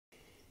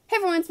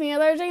everyone, it's me,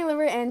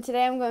 Liver, and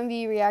today I'm going to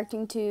be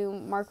reacting to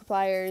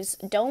Markiplier's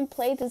Don't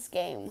Play This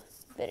Game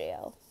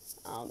video.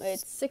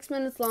 It's 6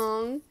 minutes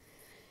long,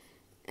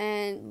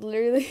 and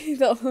literally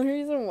the only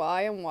reason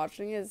why I'm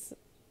watching is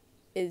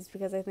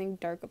because I think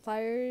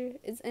Markiplier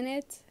is in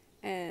it,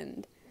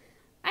 and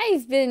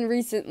I've been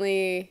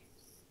recently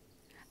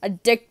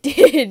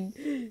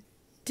addicted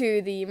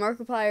to the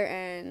Markiplier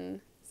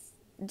and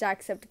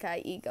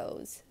Jacksepticeye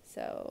egos,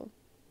 so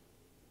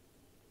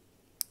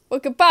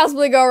what could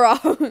possibly go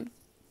wrong?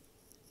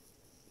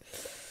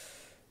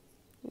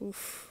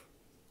 Oof.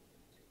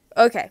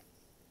 Okay.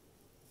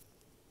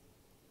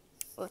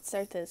 Let's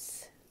start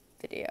this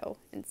video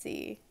and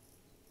see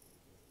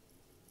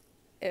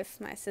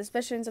if my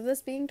suspicions of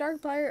this being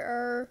Markiplier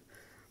are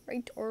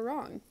right or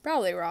wrong.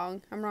 Probably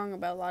wrong. I'm wrong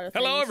about a lot of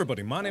things. Hello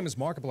everybody, my name is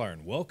Markiplier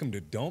and welcome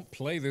to Don't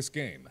Play This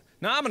Game.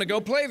 Now I'm gonna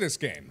go play this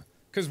game.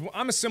 Cause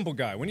I'm a simple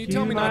guy. When you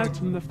tell me not to—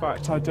 from the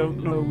fact I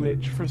don't know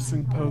which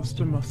frissing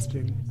poster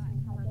musting.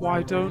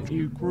 Why don't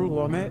you gruel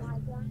on it?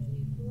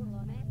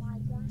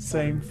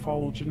 Same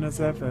Folgen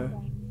as ever.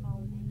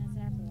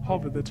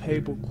 Hover the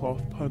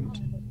tablecloth punt.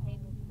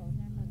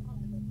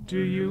 Do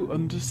you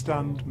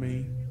understand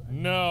me?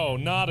 No,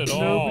 not at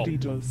all. Nobody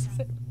does.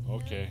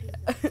 Okay.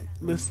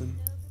 Listen,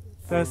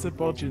 there's a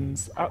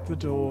Bodgins at the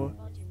door.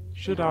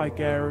 Should I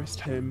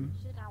garrist him?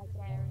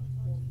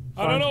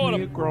 I don't know what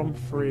Find me a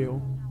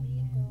Gromfriel.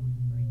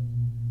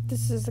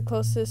 This is the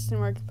closest to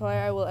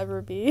Markiplier I will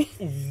ever be.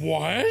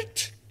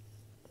 What?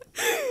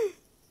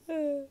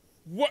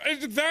 What?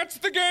 That's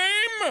the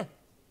game?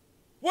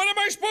 What, am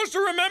I supposed to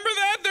remember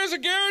that? There's a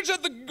garage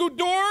at the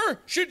door?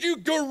 Should you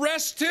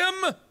arrest him?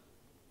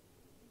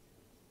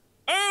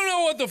 I don't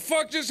know what the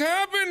fuck just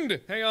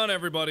happened. Hang on,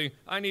 everybody.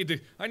 I need to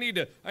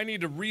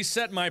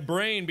reset my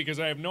brain because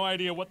I have no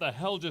idea what the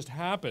hell just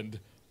happened.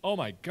 Oh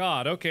my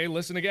god. Okay,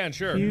 listen again.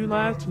 Sure. You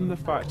lied from the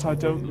fact I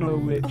don't know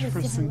which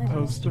frissing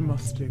poster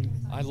musting.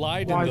 I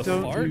lied Why in the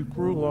don't fart? you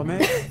gruel on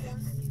it?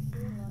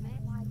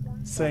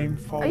 Same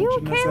Are you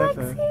Folgen okay, as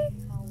ever.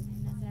 Lexi?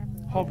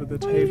 Hover the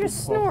Well, you're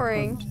just tablecloth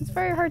snoring. punt. It's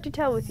very hard to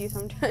tell with you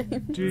sometimes.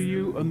 Do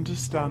you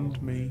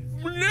understand me?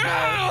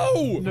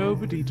 No!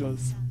 Nobody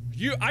does.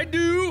 I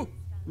do.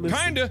 Listen,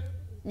 Kinda.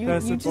 You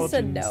There's a just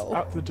said Bodgins no.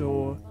 at the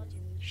door.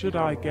 Should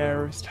I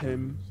garrist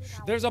him?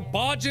 There's a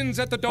Bodgins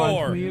at the Find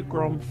door. me a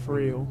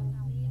Gromfriel.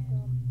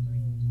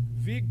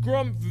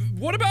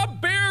 What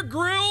about Bear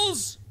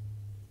Grylls?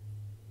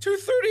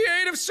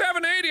 238 of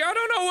 780. I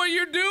don't know what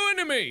you're doing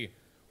to me.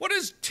 What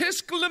is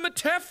tisk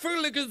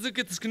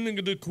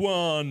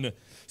limitefkwan?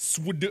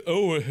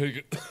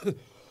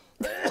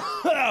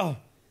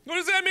 What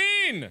does that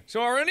mean?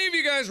 So are any of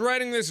you guys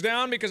writing this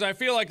down? Because I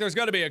feel like there's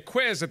got to be a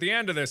quiz at the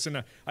end of this,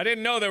 and I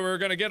didn't know that we were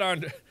going to get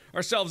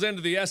ourselves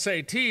into the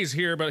SATs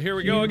here, but here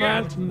we go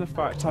again. From the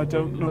fact I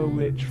don't know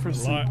which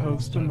frissing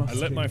poster I musting.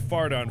 lit my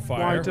fart on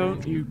fire. Why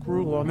don't you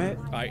gruel on it?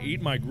 I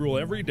eat my gruel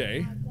every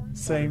day.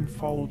 Same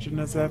Folgen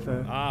as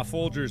ever. Ah,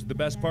 Folger's the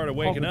best part of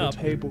waking Hover up.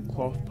 the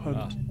tablecloth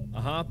punt.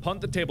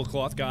 Punt the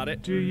tablecloth, got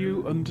it. Do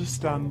you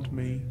understand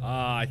me?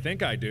 I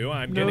think I do.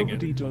 I'm getting it.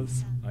 Nobody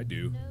does. I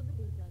do.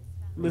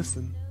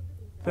 Listen,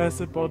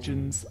 there's a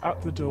Bodgins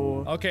at the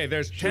door. Okay,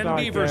 there's Should 10 I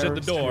beavers at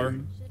the garrist door.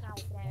 him?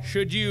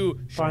 Should you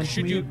Find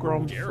should me you a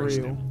garrist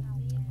Gromfriel. him?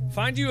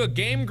 Find you a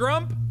game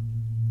grump?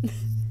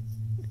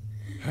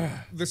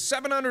 The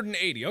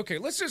 780. Okay,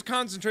 let's just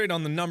concentrate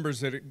on the numbers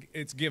that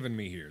it's given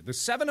me here. The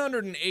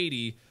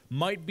 780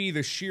 might be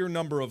the sheer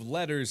number of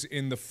letters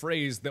in the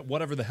phrase that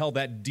whatever the hell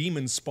that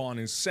demon spawn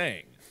is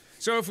saying.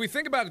 So if we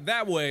think about it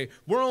that way,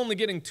 we're only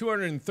getting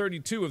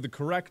 232 of the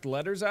correct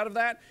letters out of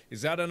that.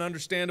 Is that an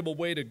understandable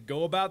way to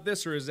go about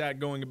this, or is that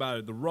going about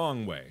it the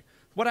wrong way?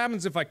 What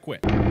happens if I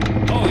quit?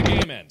 Oh, the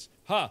game ends.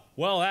 Huh.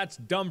 Well, that's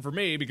dumb for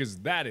me because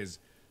that's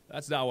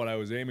not what I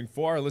was aiming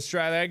for. Let's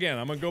try that again.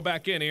 I'm gonna go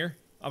back in here.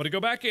 I'm gonna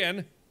go back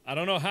in. I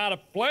don't know how to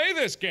play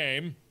this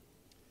game.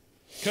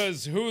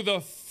 Cause who the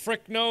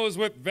frick knows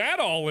what that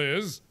all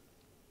is?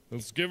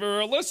 Let's give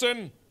her a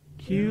listen.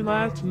 You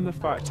lied from the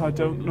fact I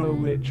don't know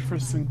which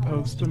frissing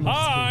poster musting.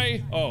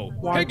 Hi! Oh,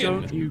 Why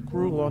don't you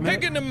gruel on it?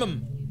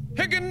 Higginum!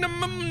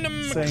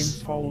 Higginum!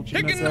 Same Folgen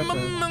as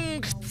ever. Hover the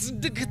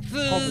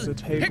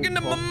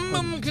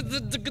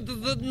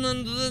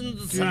tablecloth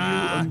punt. Do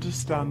you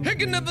understand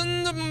me?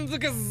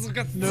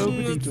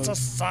 Nobody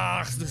does.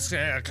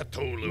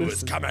 Cthulhu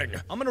is coming.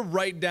 I'm gonna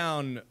write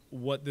down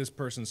what this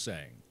person's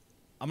saying.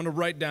 I'm gonna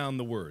write down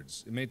the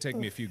words. It may take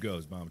me a few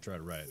goes, but I'm gonna try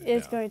to write it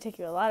It's down. going to take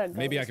you a lot of goes,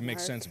 Maybe I can make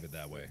Mark. sense of it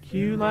that way.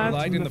 You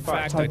lied in the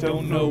fact I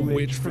don't know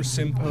which for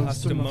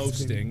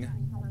simpastamosting.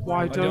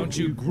 Why Don't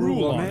you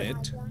gruel on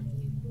it?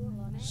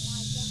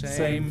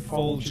 Same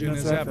Folgen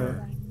as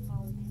ever.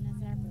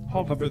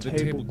 Hover the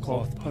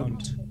tablecloth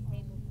punt.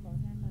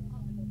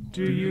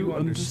 Do you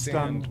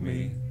understand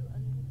me?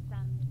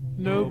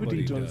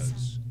 Nobody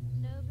does.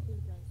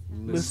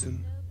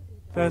 Listen,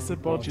 there's a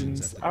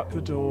Bodgins at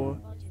the door.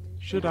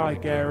 Should I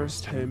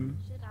garrist him?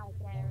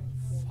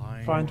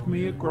 Find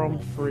me a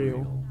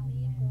Gromfriel.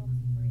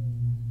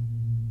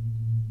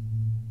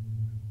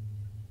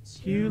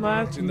 You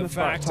let In the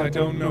fact I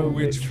don't know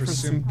which for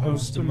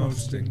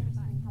simpostomosting.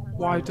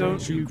 Why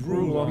don't you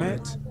gruel on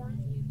it?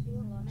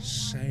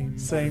 Same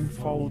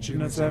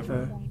Fulgin as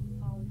ever.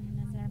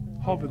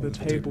 Hover the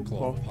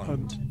tablecloth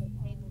hunt.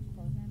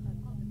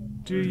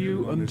 Do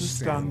you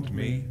understand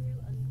me?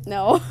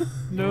 No.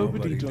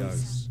 Nobody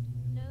does.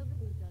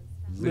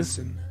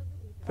 Listen.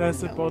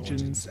 There's a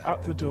Bodgins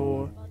at the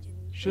door.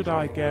 Should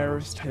I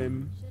garrist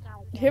him?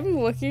 Him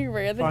looking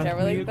right at the Find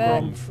camera me like at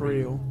that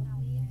Romfreel.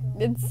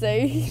 and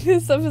saying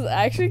this stuff is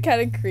actually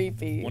kind of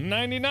creepy.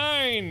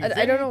 199.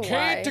 I don't know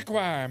why.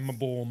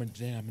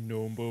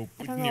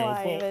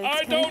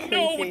 I don't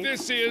know what creepy.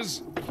 this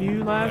is.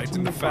 You let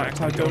In the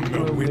fact I don't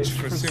know which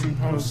for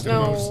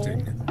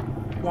simpostomosting.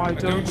 Why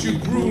Don't you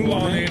gruel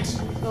on it?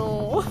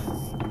 No.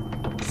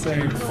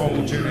 Same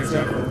Fulgin as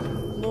ever.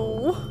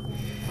 No.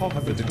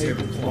 Hover the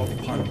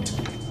tablecloth punt.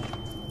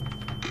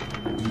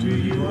 Do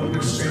you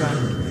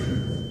understand me?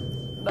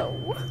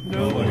 No.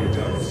 Nobody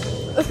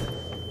does.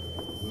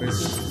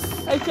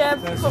 Listen. I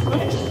can't There's put my...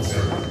 Bodgins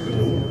at the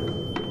door.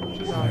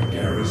 Should I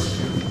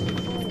garrist him?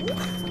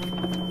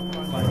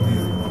 Find me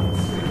at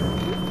Romfreel.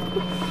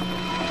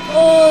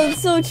 Oh,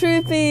 it's so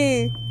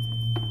trippy.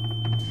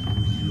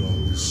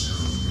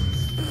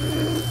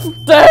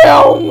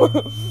 Damn!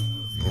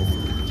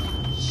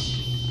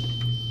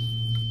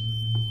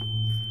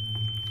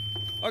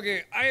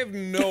 Okay, I have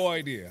no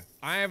idea.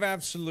 I have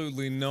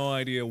absolutely no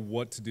idea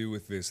what to do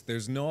with this.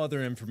 There's no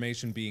other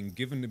information being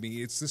given to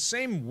me. It's the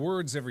same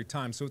words every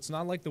time, so it's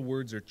not like the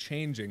words are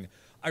changing.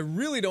 I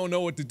really don't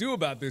know what to do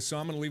about this, so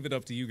I'm going to leave it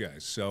up to you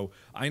guys. So,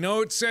 I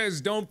know it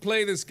says don't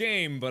play this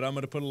game, but I'm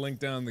going to put a link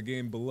down in the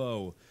game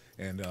below.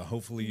 And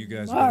hopefully you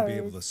guys will be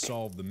able to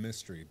solve the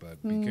mystery,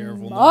 but be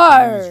careful not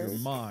to lose your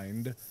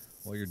mind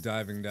while you're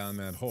diving down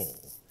that hole.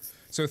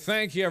 So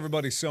thank you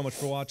everybody so much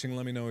for watching.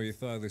 Let me know what you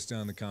thought of this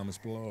down in the comments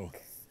below.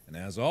 And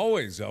as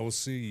always, I will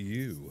see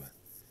you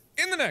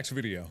in the next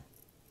video.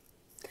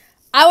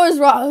 I was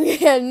wrong.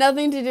 It had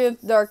nothing to do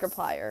with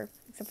Markiplier,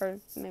 except for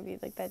maybe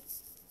like that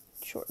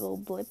short little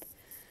blip.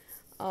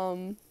 But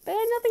it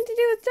had nothing to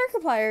do with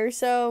Markiplier,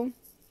 so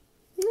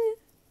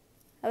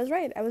I was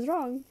right. I was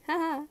wrong.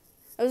 Haha.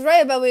 I was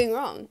right about being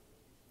wrong.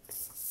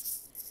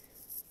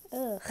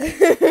 Ugh.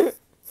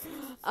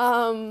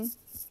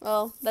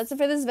 Well, that's it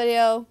for this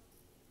video.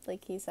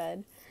 Like he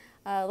said.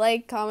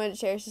 Like, comment,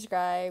 share,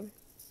 subscribe.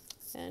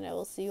 And I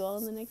will see you all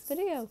in the next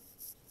video.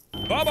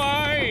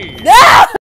 Bye-bye!